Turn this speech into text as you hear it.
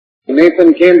Nathan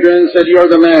came to him and said, "You are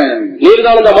the man."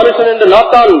 நீர்தான் அந்த மனுஷன் என்று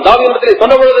நாத்தான் தாவீதிடத்திலே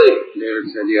சொன்னபொழுது David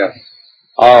said, "Yes."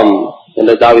 ஆம்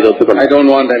என்று தாவீது ஒப்புக்கொண்டார். I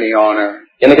don't want any honor.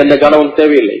 எனக்கு எந்த கனவும்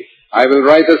தேவையில்லை. I will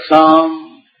write a psalm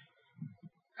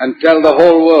and tell the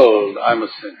whole world I'm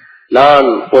a sinner. நான்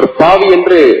ஒரு பாவி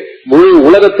என்று முழு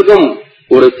உலகத்துக்கும்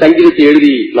ஒரு சங்கீதத்தை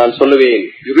எழுதி நான் சொல்லுவேன்.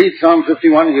 You read Psalm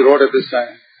 51, he wrote at this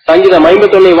time. சங்கீதம்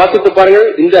 51 வாசித்து பாருங்கள்.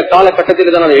 இந்த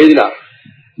காலகட்டத்தில் தான் நான் எழுதினார்.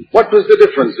 What was the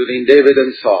difference between David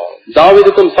and Saul?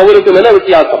 தாவீதுக்கும் சவுலுக்கும் என்ன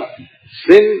வித்தியாசம்?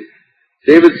 Sin,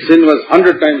 David's sin was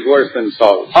 100 times worse than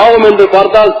Saul's. பாவம் என்று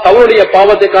பார்த்தால் சவுலுடைய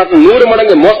பாவத்தை காட்டிலும் 100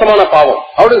 மடங்கு மோசமான பாவம்.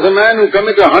 How does a man who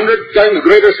commits 100 times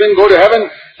greater sin go to heaven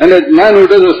and a man who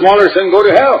does a smaller sin go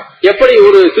to hell? எப்படி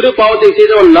ஒரு சிறு பாவத்தை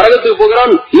செய்தவன் நரகத்துக்கு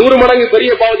போகிறான், 100 மடங்கு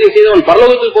பெரிய பாவத்தை செய்தவன்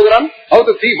பரலோகத்துக்கு போகிறான்? How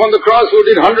the thief on the cross who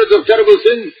did hundreds of terrible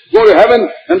sins go to heaven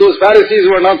and those Pharisees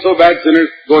who are not so bad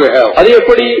sinners go to hell? அது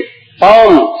எப்படி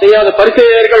பாவம் செய்யாத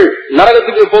பரிசேயர்கள்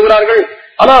நரகத்துக்கு போகிறார்கள்,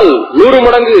 ஆனால் 100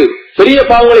 மடங்கு பெரிய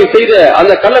பாவங்களை செய்த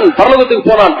அந்த கள்ளன் பரலோகத்துக்கு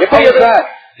போனான்?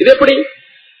 இது எப்படி?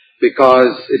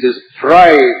 Because it is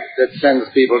pride that sends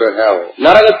people to hell.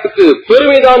 நரகத்துக்கு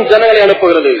பெருமைதான் ஜனங்களை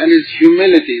அனுப்புகிறது. And it's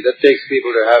humility that takes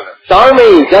people to heaven. தாழ்மை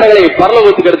ஜனங்களை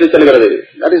பரலோகத்துக்கு எடுத்து செல்கிறது.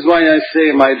 That is why I say,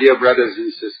 my dear brothers and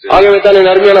sisters, ஆகவே தான்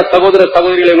என் அருமையான சகோதர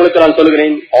சகோதரிகளை உங்களுக்கு நான்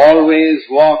சொல்கிறேன், always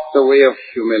walk the way of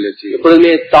humility.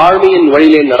 எப்பொழுதுமே தாழ்மையின்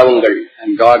வழியிலே நடவுங்கள்.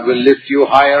 And God will lift you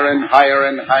higher and higher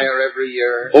and higher every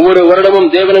year. ஒவ்வொரு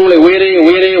வருடமும் தேவன் உங்களை உயரே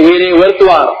உயரே உயரே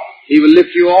உயர்த்துவார். He will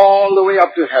lift you all the way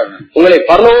up to heaven. உங்களை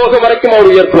பரலோகம் வரைக்கும் அவர்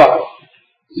உயர்த்துவார்.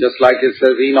 Just like it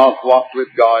says, Enoch walked with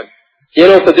God.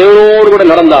 ஏனோக்கு தேவனோடு கூட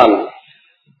நடந்தான்.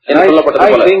 I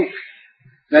think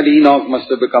that Enoch must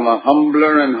have become a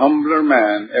humbler and humbler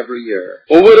man every year.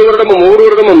 ஒவ்வொரு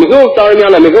வருடமும் மிகவும்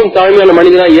தாழ்மையான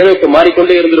மனிதனாய் ஏனோக்கு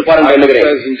மாறிக்கொண்டே இருந்திருப்பார் என்று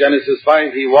எண்ணுகிறேன். In Genesis 5,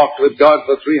 he walked with God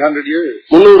for 300 years.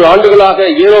 300 ஆண்டுகளாக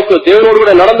ஏனோக்கு தேவனோடு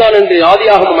கூட நடந்தான் என்று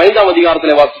ஆதியாகமம் 5ஆம்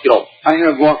அதிகாரத்திலே வாசிக்கிறோம். I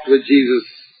have walked with Jesus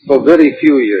for very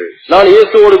few years. நான்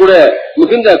இயேசுவோடு கூட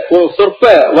மிகுந்த சொற்ப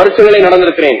வருஷங்களை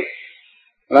நடந்திருக்கிறேன்.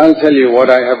 I'll tell you what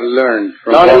I have learned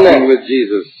from walking with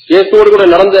Jesus. இயேசுவோடு கூட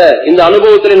நடந்த இந்த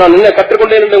அனுபவத்திலே நான் என்ன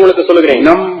கற்றுக்கொண்டேன் என்று உங்களுக்கு சொல்கிறேன்.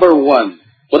 Number 1,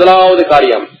 முதலாவது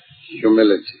காரியம்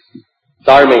humility.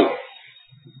 தாழ்மை.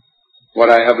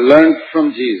 What I have learned from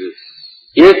Jesus,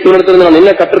 இயேசுவிடத்திலிருந்து நான்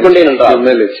என்ன கற்றுக்கொண்டேன் என்றால்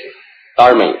humility.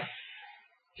 தாழ்மை.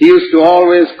 He used to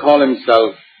always call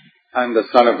himself, I'm the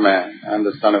son of man, I'm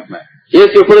the son of man.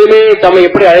 இயேசு எப்பொழுதுமே தம்மை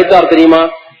எப்படி அழைத்தார் தெரியுமா?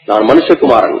 நான்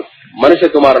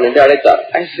மனுஷகுமாரன் என்று அழைத்தார்.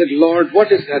 I said, Lord, what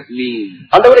does that mean?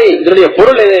 ஆண்டவரே, இதனுடைய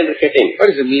பொருள் என்ன என்று கேட்டேன். What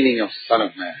is the meaning of son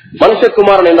of man?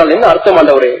 மனுஷகுமாரன் என்றால் என்ன அர்த்தம்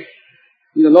ஆண்டவரே?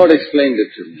 The Lord explained it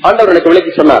to me. ஆண்டவர் எனக்கு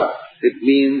விளக்கி சொன்னார். It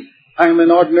means I am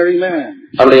an ordinary man.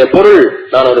 அதனுடைய பொருள்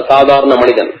நான் ஒரு சாதாரண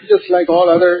மனிதன். Just like all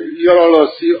other,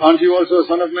 aren't you also a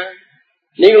son of man?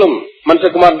 நீங்களும்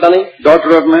மனுஷகுமாரன் தானே?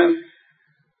 Daughter of man?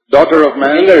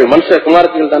 நீங்கள்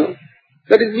மனுஷகுமாரத்திகள் தானே?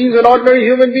 That it means an ordinary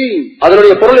human being.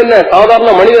 அதனுடைய பொருள் என்ன? சாதாரண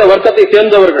மனித வர்க்கத்தை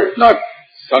சேர்ந்தவர்கள். Not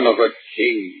son of a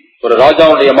king. ஒரு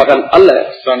ராஜாவுடைய மகன் அல்ல.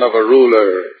 Son of a ruler.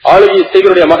 ஆளுகை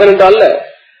செய்வருடைய மகன் என்று அல்ல.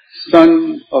 Son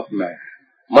of man.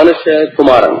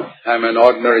 மனுஷகுமாரன். I am an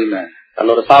ordinary man.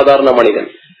 நான் ஒரு சாதாரண மனிதன்.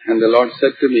 And the Lord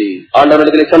said to me,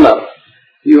 ஆண்டவரிடத்திலே சொன்னார்,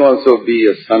 you also be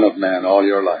a son of man all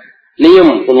your life.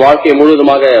 நீயும் உன் வாழ்க்கை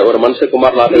முழுவதுமாக ஒரு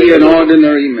மனுஷகுமாரனாக be an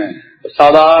ordinary man.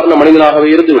 சாதாரண மனிதனாகவே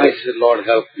இருந்து. I said, Lord,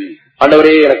 help me. ஆண்டவரே,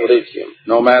 எனக்கு உதவி செய்யும்.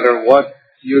 No matter what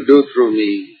you do through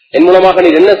me, என் மூலமாக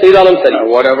நீர் என்ன செய்தாலும் சரி,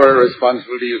 whatever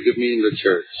responsibility you give me in the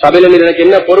church, சபையில நீர் எனக்கு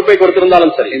என்ன பொறுப்பை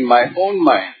கொடுத்திருந்தாலும் சரி, in my own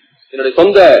mind, என்னுடைய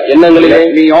சொந்த எண்ணங்களிலே,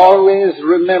 let me always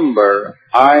remember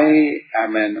I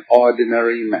am an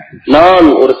ordinary man. நான்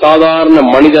ஒரு சாதாரண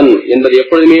மனிதன் என்பதை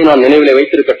எப்பொழுதுமே நான் நினைவிலே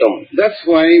வைத்திருக்கட்டும். That's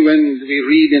why when we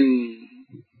read in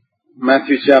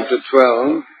Matthew chapter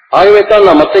 12, ஆகவே தான்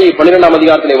நான் மத்தேயு 12ஆம்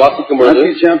அதிகாரத்திலே வாசிக்கும் பொழுது,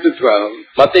 Matthew chapter 12,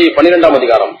 மத்தேயு 12ஆம்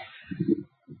அதிகாரம்,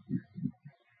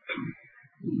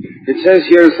 it says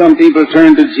here some people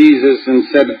turned to Jesus and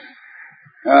said,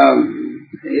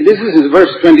 this is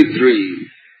verse 23,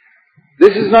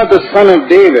 this is not the son of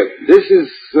David, this is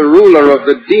the ruler of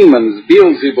the demons,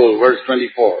 Beelzebul, verse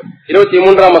 24.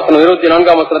 23ஆம் வசனம்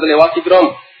 24ஆம் வசனத்திலே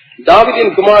வாசிக்கிறோம்,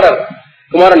 தாவீதின்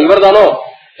குமாரன் இவர்தானோ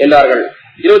என்றார்கள்.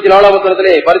 24ஆம்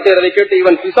வசனத்திலே பரிசேயரை கேட்டு,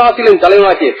 இவன் பிசாசிலின்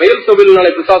தலைவனாகிய பெயல்செபூலினாலே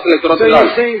பிசாசுகளை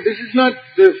துரத்துகிறான். This is not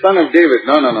the son of David.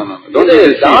 No.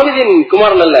 தாவீதின்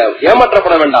குமாரன் அல்ல,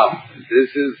 ஏமாற்றப்பட வேண்டாம்.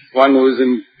 This is one who is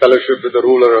in fellowship with the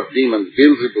ruler of demons,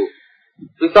 Beelzebul.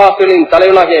 பிசாசுகளின்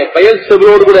தலைவனாகிய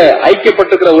பெயல்செபூலோடு கூட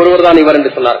ஐக்கியப்பட்டிருக்கிற ஒருவர் தான் இவர்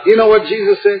என்று சொன்னார். You know what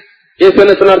Jesus said? இயேசு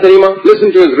என்ன சொன்னார் தெரியுமா? Listen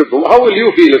to his report. How will you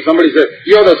feel if somebody says,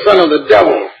 "You're the son of the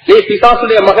devil"? நீ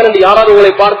பிசாசுடைய மகன் என்று யாராவது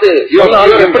உங்களை பார்த்து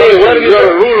எப்படி உணர்வீர்கள்? You're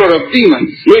a ruler of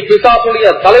demons. நீ பிசாசுடைய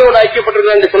தலையோடு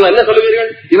ஐக்கியப்பட்டிருக்கிறாய் என்று சொன்ன என்ன சொல்லுவீர்கள்?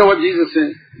 You know what Jesus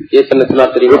said? இயேசு என்ன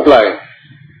சொன்னார் தெரியுமா? Reply.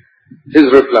 His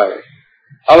reply.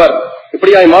 அவர்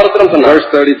இப்படியாய் மாறுத்திரம் சொன்னார்.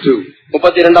 Verse 32.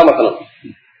 32ஆம் வசனம்.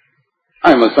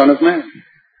 I am a son of man.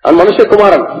 நான்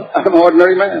மனுஷகுமாரன். I am an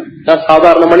ordinary man. நான்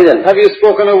சாதாரண மனிதன். Have you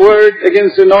spoken a word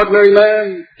against an ordinary man?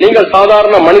 நீங்கள்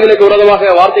சாதாரண மனிதனுக்கு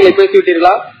விரோதமாக வார்த்தைகளை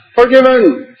பேசிவிட்டீர்களா? Forgiven.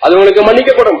 அது உங்களுக்கு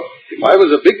மன்னிக்கப்படும். If I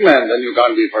was a big man, then you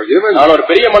can't be forgiven. நான் ஒரு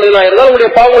பெரிய மனிதனாக இருந்தால்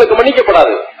உங்களுடைய பாவங்களுக்கு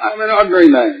மன்னிக்கப்படாது. I am an ordinary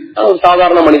man. நான் ஒரு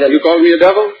சாதாரண மனிதன். You call me a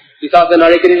devil? பிசாசை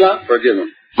அழைக்கிறீங்களா? Forgiven.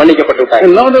 மன்னிக்கப்பட்டு விட்டாய்.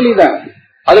 And not only that.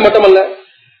 அது மட்டுமல்ல.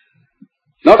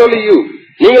 Not only you.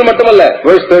 நீங்கள் மட்டுமல்ல.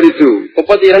 Verse 32.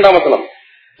 32ஆம் வசனம்.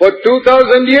 For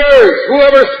 2000 years,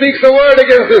 whoever speaks a word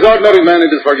against this ordinary man,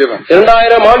 it is forgiven.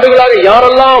 2000 ஆண்டுகளாக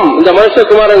யாரெல்லாம் இந்த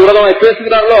மனுஷகுமாரன் விரோதமாய்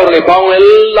பேசுகிறார்களோ அவருடைய பாவங்கள்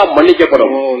எல்லாம்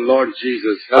மன்னிக்கப்படும். Oh Lord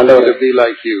Jesus, help me to be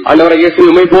like you. ஆண்டவரே இயேசு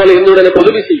உம்மை போல இருந்து எனக்கு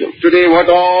உதவி செய்யும். Today,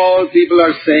 what all people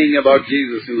are saying about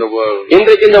Jesus in the world.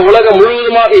 இன்றைக்கு இந்த உலகம்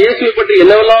முழுவதுமாக இயேசுவை பற்றி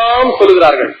என்னவெல்லாம்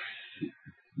சொல்கிறார்கள்.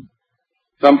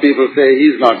 Some people say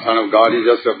he's not son of God, he's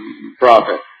just a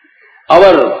prophet.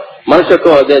 அவர்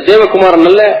தேவகுமாரன்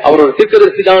அல்ல, அவர் ஒரு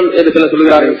தீர்க்கதரிசி தான் என்று சிலர்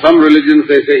சொல்கிறார்கள். Some religions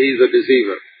they say he's a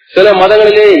deceiver. சில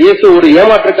மதங்களிலே இயேசு ஒரு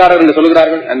ஏமாற்றுக்காரர் என்று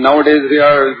சொல்கிறார்கள். And nowadays they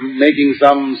are making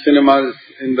some cinemas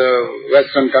in the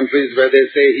Western countries where they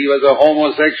say he was a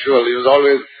homosexual. He was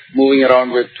always moving around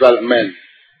with 12 men.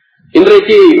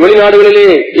 இன்றைக்கு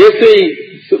வெளிநாடுகளிலே இயேசுவை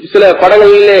சில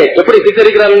படங்களிலே எப்படி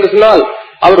சித்தரிக்கிறார் என்று சொன்னால்,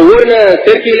 அவர் ஊரின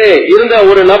சேர்க்கையிலே இருந்த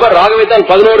ஒரு நபர் ஆகவே தான்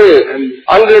 11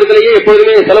 ஆண்களிடத்திலேயே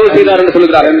எப்பொழுதுமே செலவு செய்தார் என்று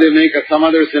சொல்கிறார். And they make some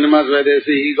other cinemas where they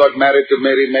say he got married to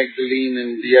Mary Magdalene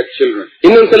and he had children.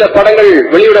 இன்னும் சில படங்கள்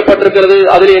வெளியிடப்பட்டிருக்கிறது.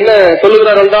 அதில் என்ன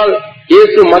சொல்லுகிறார் என்றால்,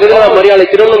 இயேசு மகதலேனா மரியாளை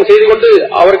திருமணம் செய்து கொண்டு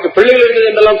அவருக்கு பிள்ளைகள் இருந்தது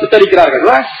என்றெல்லாம் சித்தரிக்கிறார்கள்.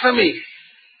 Blasphemy.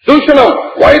 தூஷணம்.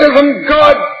 Why doesn't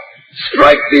God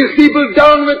strike these people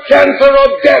down with cancer or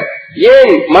death?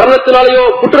 ஏன் மரணத்தினாலேயோ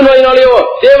புற்றுநோயினாலேயோ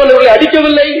தேவன் இவர்களை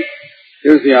அடிக்கவில்லை?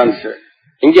 Here's the answer.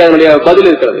 இங்கே அதனுடைய பதில்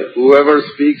இருக்கிறது. Whoever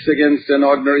speaks against an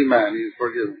ordinary man is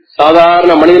forgiven.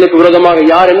 சாதாரண மனிதனுக்கு விரோதமாக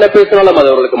யார் என்ன பேசினாலும்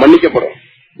அது அவர்களுக்கு மன்னிக்கப்படும்.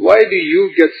 Why do you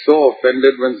get so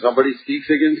offended when somebody speaks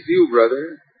against you, brother?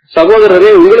 சகோதரரே,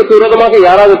 உங்களுக்கு விரோதமாக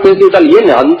யாராவது பேசிவிட்டால் ஏன்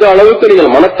அந்த அளவுக்கு நீங்கள்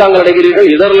மனத்தாங்கள் அடைகிறீர்கள்,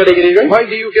 இதழ் அடைகிறீர்கள்? Why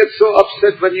do you get so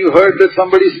upset when you heard that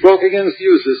somebody spoke against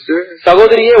you, sister?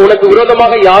 சகோதரியே, உனக்கு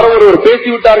விரோதமாக யாரோ ஒருவர்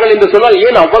பேசிவிட்டார்கள் என்று சொன்னால்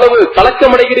ஏன் அவ்வளவு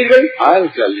கலக்கம் அடைகிறீர்கள்? I'll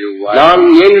tell you why. நான்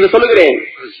ஏன் என்று சொல்லுகிறேன்.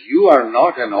 Because you are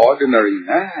not an ordinary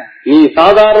man. நீ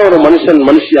சாதாரண ஒரு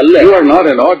மனுஷி அல்ல. You are not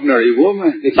an ordinary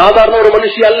woman. நீ சாதாரண ஒரு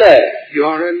மனுஷி அல்ல. You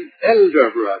are an elder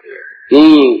brother. நீ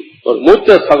ஒரு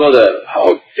மூத்த சகோதரர். How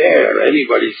dare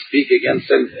anybody speak against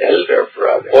an elder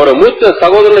brother? ஒரு மூத்த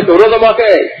சகோதரனுக்கு விரோதமாக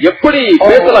எப்படி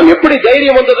பேசலாம்? எப்படி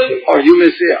தைரியம் வந்தது? Or you may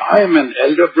say, I am an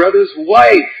elder brother's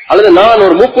wife. அல்லது நான்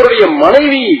ஒரு மூப்பருடைய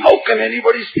மனைவி. How can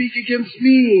anybody speak against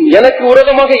me? எனக்கு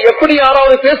விரோதமாக எப்படி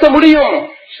யாராவது பேச முடியும்?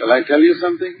 Shall I tell you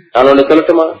something? நான் ஒன்று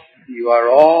சொல்லட்டுமா? You are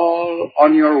all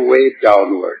on your way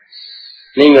downwards.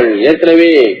 நீங்கள்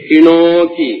ஏற்கனவே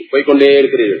கீழ்நோக்கி போய்கொண்டே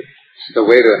இருக்கிறீர்கள். It's the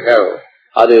way to hell.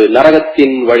 அது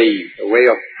நரகத்தின் வழி. The way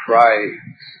of pride.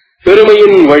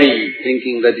 பெருமையின் வழி.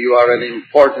 Thinking that you are an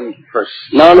important person.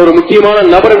 நான் ஒரு முக்கியமான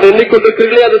நபர் என்று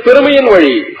எண்ணிக்கொண்டிருக்கிறீர்களே, அது பெருமையின்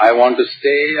வழி. I want to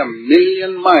stay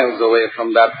 1,000,000 miles away from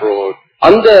that road.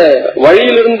 அந்த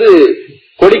வழியிலிருந்து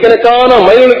கோடிக்கணக்கான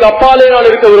மைல்களுக்கு அப்பாலே நான்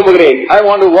இருக்க விரும்புகிறேன். I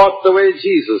want to walk the way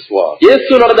Jesus walked.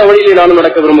 இயேசு நடந்த வழியிலே நான்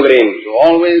நடக்க விரும்புகிறேன். To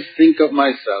always think of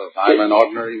myself, I am an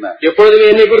ordinary man. எப்பொழுதுமே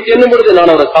என்னை குறித்து எண்ணும் பொழுது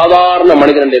நான் ஒரு சாதாரண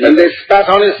மனிதன் என்று. And they spat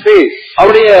on his face.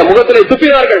 அவருடைய முகத்திலே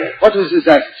துப்பினார்கள். What was his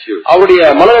attitude?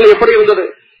 அவருடைய மனநிலை எப்படி இருந்தது?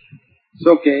 It's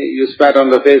okay, you spat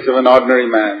on the face of an ordinary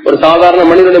man. ஒரு சாதாரண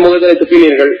மனிதனுடைய முகத்திலே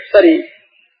துப்பினீர்கள். சரி.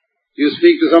 You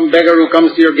speak to some beggar who comes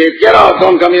to your gate, get out,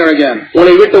 don't come here again.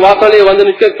 உங்களை வீட்டு வாசலே வந்து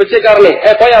நிற்க பிச்சைக்காரனே,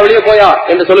 போயா வெளியே போயா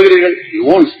என்று சொல்லுகிறீர்கள். You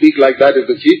won't speak like that if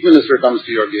the chief minister comes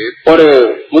to your gate. ஒரு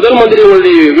முதல் மந்திரி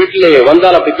உங்களுடைய வீட்டிலே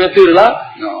வந்தால் அப்படி பேசுவீர்களா?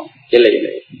 No. இல்லை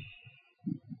இல்லை.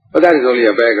 But that is only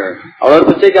a beggar. அவர்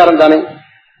பிச்சைக்காரன் தானே.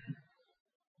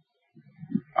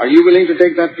 Are you willing to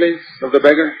take that place of the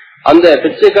beggar? அந்த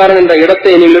பிச்சைக்காரன் என்ற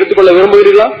இடத்தை நீங்கள் எடுத்துக்கொள்ள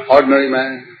விரும்புகிறீர்களா? Ordinary man.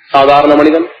 சாதாரண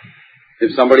மனிதன்.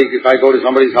 If I go to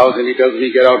somebody's house and he tells me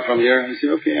get out from here, I say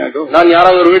okay, I go. நான்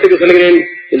யாராவது ஒரு வீட்டுக்கு செல்கிறேன்,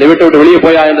 இந்த வீட்டை விட்டு வெளியே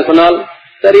போயா என்று சொன்னால்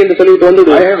சரி என்று சொல்லிவிட்டு வந்து.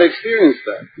 I have experienced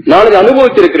that. நான் இதை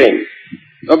அனுபவித்திருக்கிறேன்.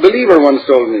 A believer once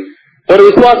told me. ஒரு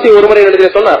விசுவாசி ஒருமுறை இடத்திலே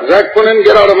சொன்னார், Zac Poonen,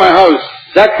 get out of my house.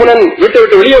 Zac Poonen, வீட்டை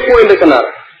விட்டு வெளியே போ என்று சொன்னார்.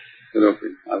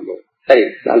 Okay, I'll go. சரி,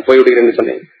 நான் போய் விடுகிறேன் என்று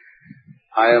சொன்னேன்.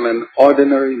 I am an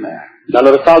ordinary man. நான்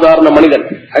ஒரு சாதாரண மனிதன்.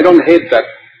 I don't hate that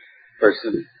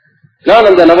person. நான்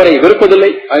அந்த நபரை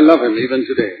வெறுப்பதில்லை. I love him even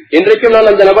today. இன்றைக்கும் நான்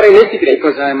அந்த நபரை நேசிக்கிறேன்.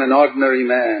 Because I am an ordinary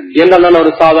man. என்றால் நான்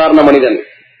ஒரு சாதாரண மனிதன்.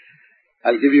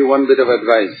 I'll give you one bit of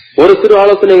advice. ஒரு சிறு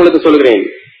ஆலோசனை உங்களுக்கு சொல்கிறேன்.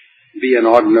 Be an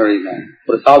ordinary man.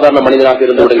 ஒரு சாதாரண மனிதனாக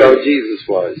இருந்து That's how Jesus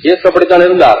was. இயேசு அப்படித்தான்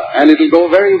இருந்தார். And it will go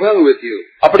very well with you.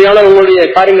 அப்படியான உங்களுடைய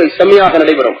காரியங்கள் செம்மையாக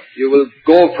நடைபெறும். You will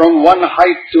go from one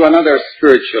height to another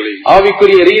spiritually.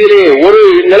 ஆவிக்குரிய ரீதியிலே ஒரு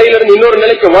நிலையிலிருந்து இன்னொரு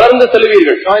நிலைக்கு வளர்ந்து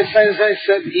செல்வீர்கள். As I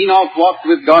said, Enoch walked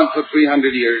with God for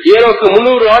 300 years. ஏனோக்கு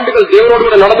 300 ஆண்டுகள் தேவனோடு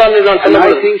கூட நடந்தான் என்று நான் சொன்னேன்.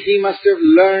 I think he must have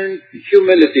learned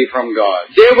humility from God.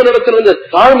 தேவனிடத்திலிருந்து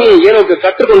தாழ்மையை ஏனோக்கு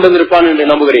கற்றுக்கொண்டிருப்பான்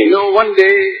என்று நம்புகிறேன். You know, one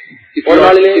day,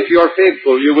 if you are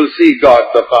faithful, you will see God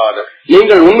the Father.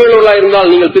 நீங்கள் உண்மையுள்ளவர்களாக இருந்தால்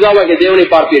நீங்கள் பிதாவாகிய தேவனை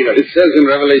பார்ப்பீர்கள். It says in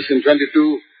Revelation 22,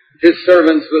 his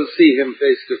servants will see him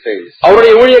face to face.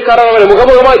 அவருடைய ஊழியக்காரர் அவரை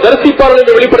முகமுகமாய் தரிசிப்பார்கள்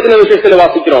என்று வெளிப்படுத்தின விஷயத்தில்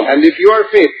வாசிக்கிறோம். And if you are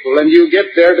faithful and you get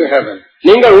there to heaven,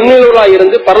 நீங்கள் உண்மையுள்ளவர்களாக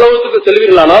இருந்து பரலோகத்துக்கு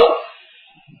செல்வீர்களானால்,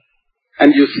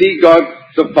 and you see God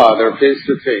the Father face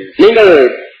to face, நீங்கள்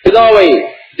பிதாவை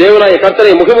தேவனாய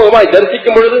கர்த்தரை முகமுகமாய்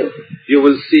தரிசிக்கும் பொழுது, you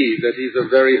will see that he is a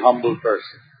very humble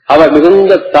person. அவர்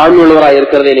மிகுந்த தாழ்மையுள்ளவராக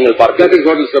இருக்கிறதை நீங்கள் பார்க்க. That is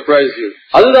what will surprise you.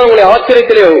 அதுதான் உங்களை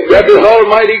ஆச்சரியத்திலே. That is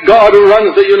Almighty God who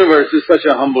runs the universe is such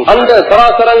a humble person. அந்த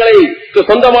சராசரங்களுக்கு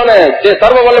சொந்தமான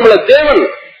சர்வ வல்லமையுள்ள தேவன்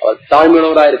அவர்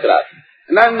தாழ்மையுள்ளவராக இருக்கிறார்.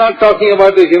 And I am not talking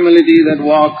about the humility that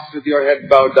walks with your head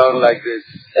bowed down like this.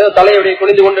 தலையை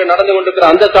குனிந்து கொண்டு நடந்து கொண்டிருக்கிற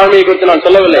அந்த தாழ்மையை குறித்து நான்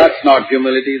சொல்லவில்லை. That's not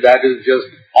humility. That is just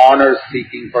honor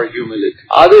seeking for humility.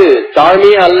 அது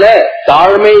தாழ்மையே அல்ல,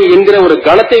 தாழ்மை என்கிற ஒரு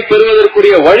கணத்தை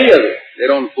பெறுவதற்குரிய வழி அது. They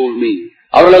don't fool me.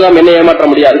 அவர்களெல்லாம் என்னை ஏமாற்ற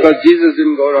முடியாது. Because Jesus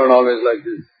didn't go around always like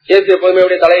this. இயேசு எப்போதுமே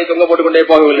அவருடைய தலையை தொங்க போட்டுக்கொண்டே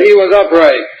போகவில்லை. He was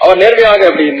upright. அவர் நேர்மையாக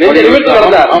அப்படி நெஞ்சை நிமிர்த்தி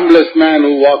நடந்தார். Humblest man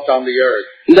who walked on the earth.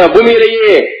 இந்த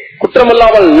பூமியிலேயே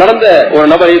குற்றமில்லாமல் நடந்த ஒரு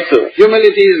நபர் இயேசு.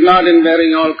 Humility is not in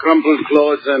wearing all crumpled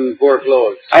clothes and poor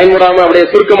clothes. ஐம்பதாம் அப்படியே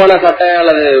சுருக்கமான சட்டை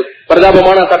அல்லது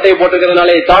பிரதாபமான சட்டையை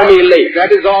போட்டுக்கிறதுனாலே தாழ்மை இல்லை.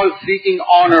 That is all seeking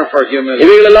honor for humility.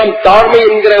 இவைகளெல்லாம் தாழ்மை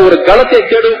என்கிற ஒரு கணத்தை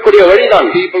தேடக்கூடிய வழிதான்.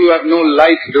 People who have no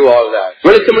light do all that.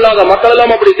 வெளிச்சமில்லாத மக்கள்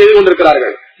எல்லாம் அப்படி செய்து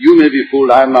கொண்டிருக்கிறார்கள். You may be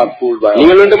fooled. I am not fooled by all.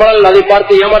 நீங்கள் வேண்டுமானால் அதை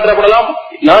பார்த்து ஏமாற்றப்படலாம்,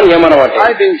 நான் ஏமாற மாட்டேன்.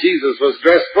 I think Jesus was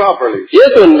dressed properly.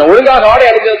 இயேசு ஒழுங்காக ஆடை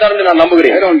அணிந்திருந்தார் என்று நான்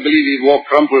நம்புகிறேன். I don't believe he wore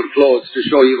crumpled clothes to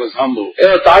show he was humble.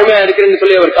 தாழ்மையா இருக்கிறேன்னு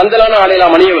சொல்லி அவர் கந்தலான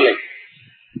ஆடையெல்லாம் அணியவில்லை.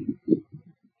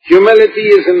 Humility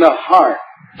is in the heart.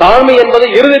 தாழ்மை என்பது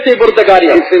இருதயத்தை பொறுத்த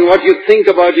காரியம். It's in what you think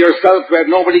about yourself where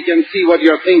nobody can see what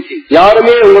you're thinking.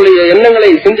 யாருமே உங்களுடைய எண்ணங்களை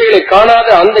சிந்தைகளை காணாத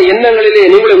அந்த எண்ணங்களிலே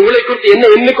நீங்கள் உங்களை குறித்து என்ன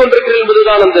எண்ணிக்கொண்டிருக்கிறீர்கள்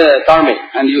என்பதுதான் அந்த தாழ்மை.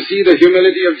 And you see the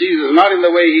humility of Jesus not in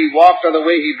the way he walked or the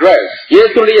way he dressed.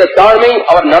 இயேசுடைய தாழ்மை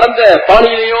அவர் நடந்த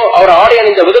பாணியிலேயோ அவர் ஆடை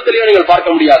அணிந்த விதத்திலேயோ நீங்கள்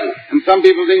பார்க்க முடியாது. And some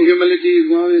people think humility is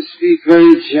going to speak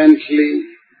very gently.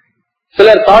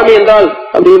 சிலர் தாழ்மை என்றால்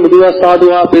அப்படியே மெதுவா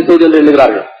சாதுவா பேசுவது என்று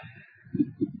எண்ணுகிறார்கள்.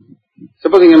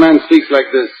 Supposing a man speaks like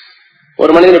this.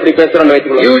 ஒரு மனிதன் இப்படி பேசுறான்னு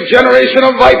வைத்துக்கொள்ளுங்கள். You generation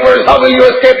of vipers, how will you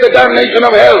escape the damnation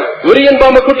of hell? உரியன்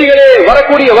பாம்பு குட்டிகளே,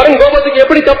 வரக்கூடிய வரும் கோபத்துக்கு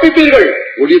எப்படி தப்பிப்பீர்கள்?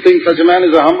 Would you think such a man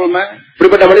is a humble man?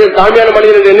 இப்படிப்பட்ட மனிதன் தாழ்மையான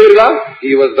மனிதன் என்று எண்ணுவீர்களா?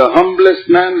 He was the humblest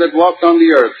man that walked on the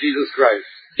earth, Jesus Christ.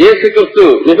 இயேசு கிறிஸ்து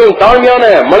மிகவும்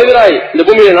தாழ்மையான மனிதராய் இந்த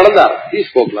பூமியில் நடந்தார். He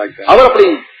spoke like that. அவர் அப்படி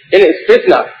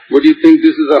பேசினார். Would you think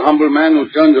this is a humble man who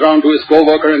turns around to his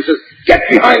co-worker and says, "Get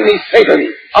behind me, Satan"?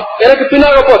 எனக்கு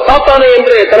பின்னாக போ சாத்தானே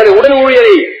என்று தன்னுடைய உடன்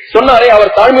ஊழியரை சொன்னாரே,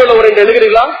 அவர் தாழ்மையுள்ளவர் என்று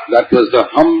எழுதுகிறீர்களா? That was the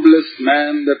humblest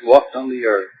man that walked on the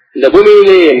earth. இந்த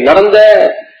பூமியிலே நடந்த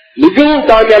மிகவும்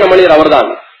தாழ்மையான மனிதர்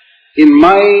அவர்தான். In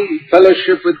my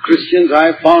fellowship with Christians, I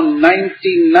have found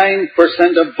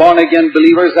 99% of born-again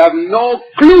believers have no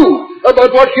clue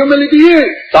about what humility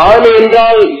is. தாழ்மை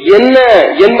என்றால் என்ன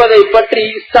என்பதை பற்றி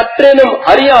சற்றேனும்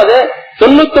அறியாத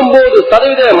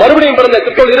 99% மறுபடியும் பிறந்த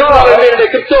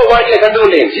கிறிஸ்தவ வாழ்க்கையை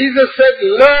கண்டுகொண்டேன். Jesus said,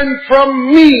 "Learn from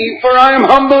me, for I am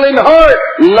humble in heart."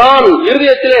 நான்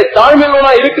இருதயத்திலே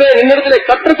தாழ்மையுள்ளவனாய் இருக்கிறேன், என்னிடத்திலே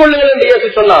கற்றுக்கொள்ளுங்கள் என்று இயேசு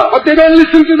சொன்னார். But they don't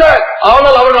listen to that.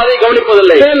 ஆனால் அவர்கள் அதை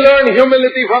கவனிப்பதில்லை. They learn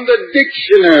humility from the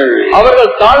dictionary.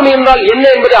 அவர்கள் தாழ்மை என்றால் என்ன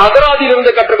என்பதை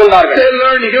அகராதியிலிருந்து கற்றுக்கொண்டார்கள். They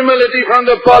learn humility from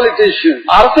the politicians.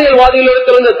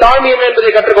 அரசியல்வாதிகளிடத்திலிருந்து தாழ்மை என்ன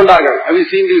என்பதை கற்றுக்கொண்டார்கள். Have you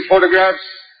seen these photographs?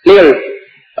 நீங்கள்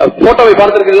போட்டோவை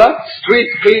பார்த்திருக்கிறீர்களா? Street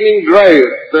cleaning drive.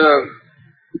 The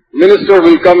minister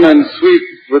will come and sweep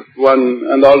with one,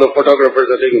 and all the photographers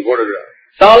are taking photographs.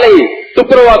 சாலை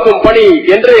துப்புரவாக்கும் பணி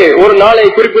என்று ஒரு நாளை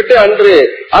குறிப்பிட்டு அன்று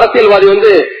அரசியல்வாதி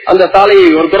வந்து அந்த சாலையை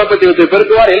ஒரு துறப்பத்தை வைத்து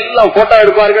பெருக்குவார், எல்லாம் போட்டோ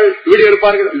எடுப்பார்கள், வீடியோ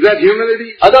எடுப்பார்கள். Is that humility?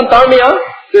 அதான் தாழ்மையா?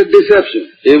 It's deception.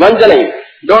 இது வஞ்சனை.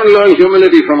 Don't learn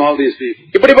humility from all these people.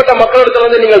 இப்படிப்பட்ட மக்களிடத்தில்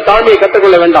வந்து நீங்கள் தாழ்மையை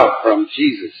கற்றுக்கொள்ள வேண்டாம். From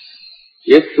Jesus.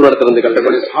 இயேசுவிடத்திலிருந்து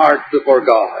கற்றுக்கொள்ள. His heart before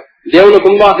God. தேவனுக்கு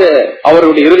முன்பாக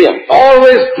அவருடைய இருதயம்.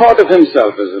 Always thought of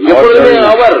himself as an எப்பொழுதுமே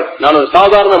அவர் நான் ஒரு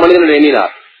சாதாரண மனிதன் என்று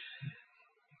எண்ணினார்.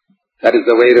 That is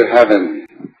the way to heaven.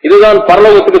 இதுதான்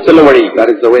பரலோகத்துக்கு செல்லும் வழி. That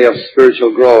is the way of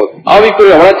spiritual growth.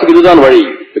 ஆவிக்குரிய வளர்ச்சிக்கு இதுதான் வழி.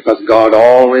 Because God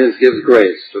always gives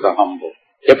grace to the humble.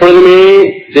 எப்பொழுதுமே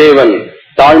தேவன்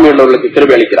தாழ்மையுள்ளவர்களுக்கு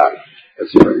கிருபை அளிக்கிறார்.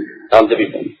 Let's pray. நாம்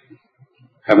ஜெபிப்போம்.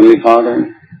 Heavenly Father,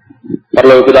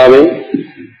 பரலோக பிதாவே,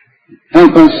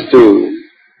 help us to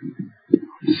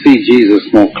see Jesus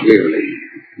more clearly.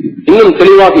 இன்னும்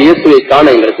தெளிவாக இயேசுவை காண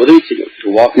எங்களுக்கு உதவி செய்யும். To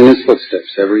walk in His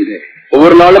footsteps every day.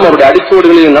 ஒவ்வொரு நாளும் அவருடைய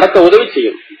அடிச்சுவடுகளில் நடக்க உதவி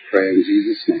செய்யும். Pray in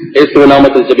Jesus' name. இயேசுவின்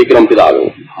நாமத்தில் ஜெபிக்கிறோம் பிதாவே.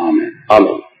 Amen.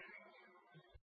 ஆமென்.